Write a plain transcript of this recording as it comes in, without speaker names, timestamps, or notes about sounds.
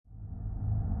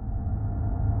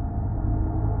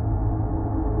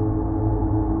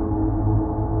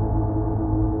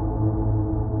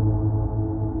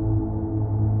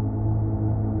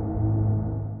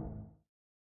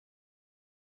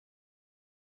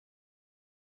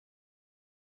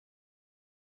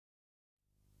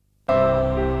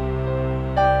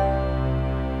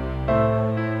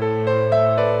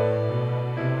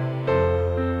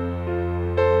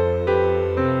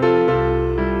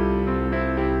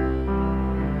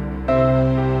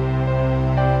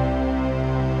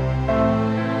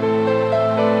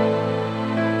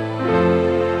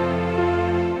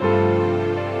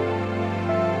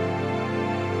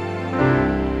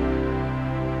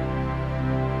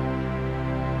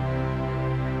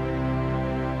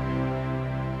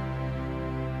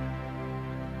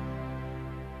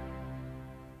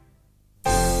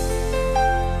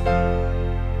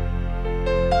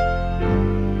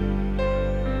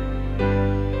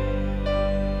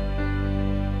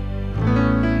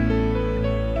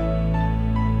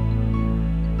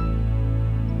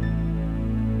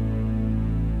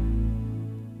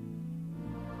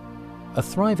A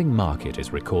thriving market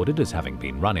is recorded as having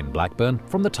been run in Blackburn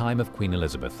from the time of Queen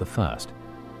Elizabeth I.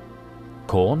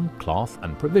 Corn, cloth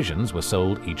and provisions were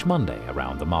sold each Monday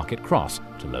around the market cross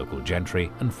to local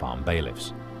gentry and farm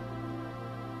bailiffs.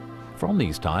 From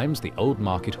these times, the old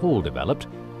market hall developed,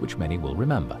 which many will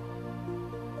remember.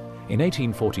 In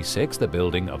 1846, the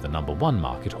building of the No. 1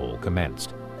 market hall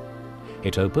commenced.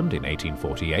 It opened in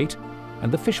 1848,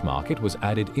 and the fish market was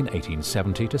added in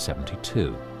 1870 to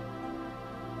 72.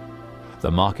 The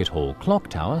market hall clock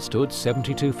tower stood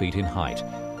 72 feet in height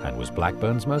and was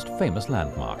Blackburn's most famous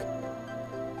landmark.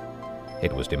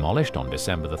 It was demolished on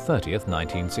December the 30th,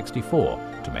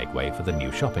 1964, to make way for the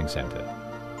new shopping centre.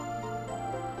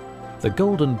 The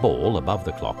golden ball above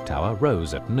the clock tower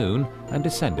rose at noon and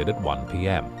descended at 1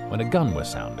 p.m. when a gun was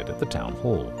sounded at the town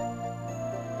hall.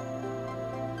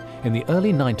 In the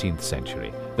early 19th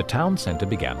century, the town centre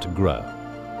began to grow.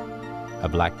 A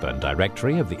Blackburn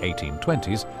directory of the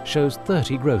 1820s shows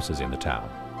 30 grocers in the town.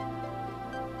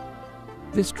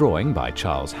 This drawing by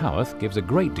Charles Howarth gives a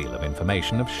great deal of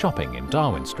information of shopping in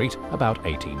Darwin Street about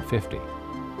 1850.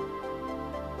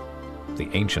 The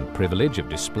ancient privilege of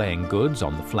displaying goods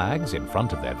on the flags in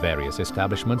front of their various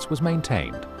establishments was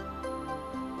maintained.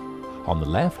 On the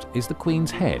left is the Queen's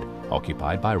Head,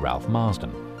 occupied by Ralph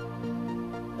Marsden.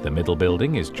 The middle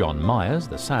building is John Myers,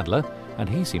 the saddler, and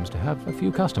he seems to have a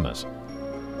few customers.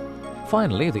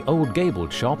 Finally, the old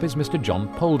gabled shop is Mr. John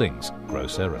Polding's,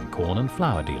 grocer and corn and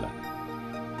flour dealer.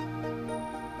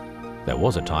 There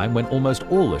was a time when almost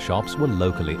all the shops were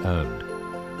locally owned.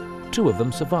 Two of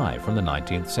them survive from the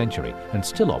 19th century and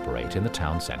still operate in the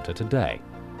town centre today.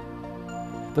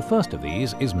 The first of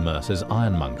these is Mercer's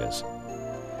Ironmongers.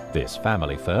 This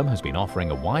family firm has been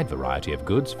offering a wide variety of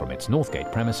goods from its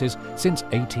Northgate premises since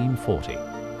 1840.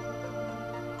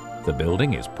 The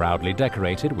building is proudly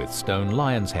decorated with stone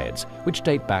lions' heads, which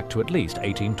date back to at least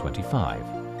 1825.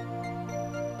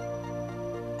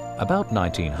 About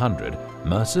 1900,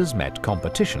 Mercer's met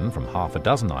competition from half a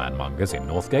dozen ironmongers in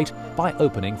Northgate by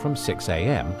opening from 6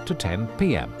 a.m. to 10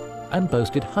 p.m. and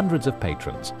boasted hundreds of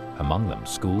patrons, among them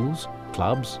schools,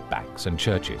 clubs, banks and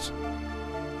churches.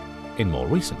 In more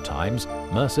recent times,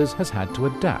 Mercer's has had to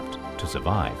adapt to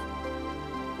survive.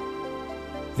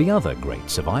 The other great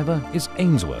survivor is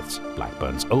Ainsworth's,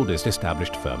 Blackburn's oldest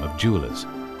established firm of jewellers.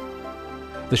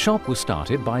 The shop was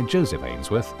started by Joseph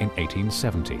Ainsworth in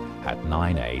 1870 at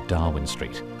 9A Darwin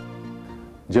Street.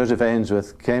 Joseph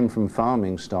Ainsworth came from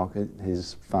farming stock.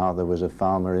 His father was a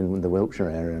farmer in the Wiltshire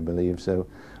area, I believe, so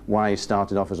why he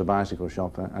started off as a bicycle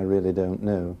shop, I really don't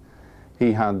know.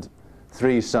 He had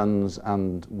 3 sons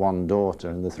and 1 daughter,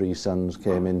 and the 3 sons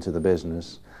came into the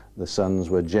business. The sons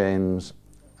were James,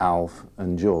 Alf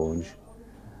and George,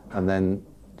 and then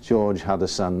George had a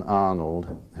son,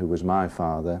 Arnold, who was my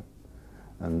father,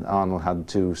 and Arnold had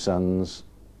 2 sons,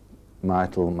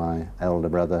 Michael, my elder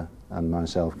brother, and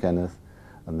myself, Kenneth.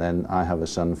 And then I have a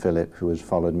son, Philip, who has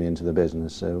followed me into the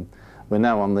business. So we're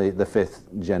now on the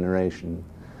 5th generation.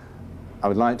 I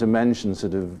would like to mention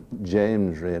sort of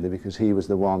James, really, because he was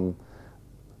the one,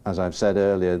 as I've said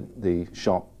earlier, the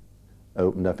shop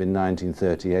opened up in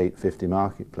 1938, 50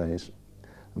 Marketplace,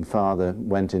 and Father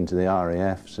went into the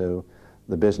RAF, so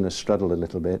the business struggled a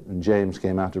little bit, and James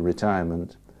came out of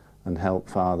retirement and helped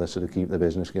Father sort of keep the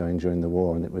business going during the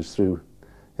war, and it was through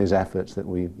his efforts that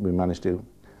we managed to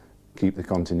keep the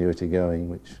continuity going,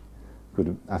 which could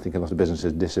have, I think a lot of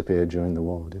businesses disappeared during the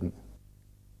war, didn't they?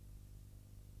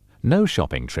 No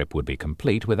shopping trip would be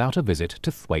complete without a visit to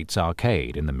Thwaites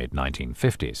Arcade in the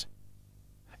mid-1950s.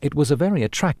 It was a very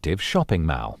attractive shopping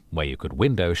mall, where you could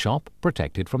window shop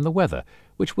protected from the weather,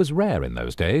 which was rare in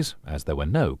those days, as there were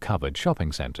no covered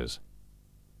shopping centres.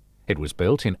 It was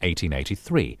built in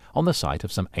 1883 on the site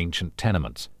of some ancient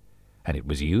tenements, and it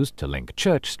was used to link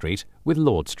Church Street with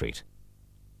Lord Street.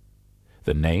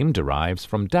 The name derives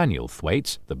from Daniel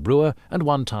Thwaites, the brewer and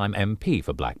one-time MP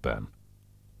for Blackburn.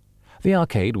 The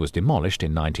arcade was demolished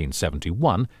in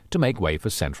 1971 to make way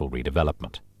for central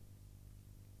redevelopment.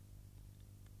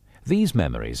 These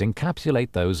memories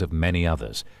encapsulate those of many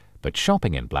others, but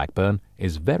shopping in Blackburn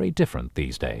is very different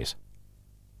these days.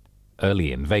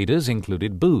 Early invaders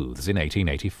included Booths in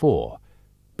 1884,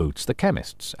 Boots the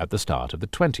Chemists at the start of the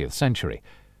 20th century,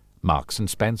 Marks and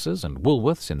Spencers and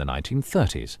Woolworths in the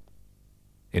 1930s.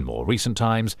 In more recent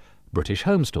times, British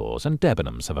home stores and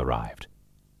Debenhams have arrived.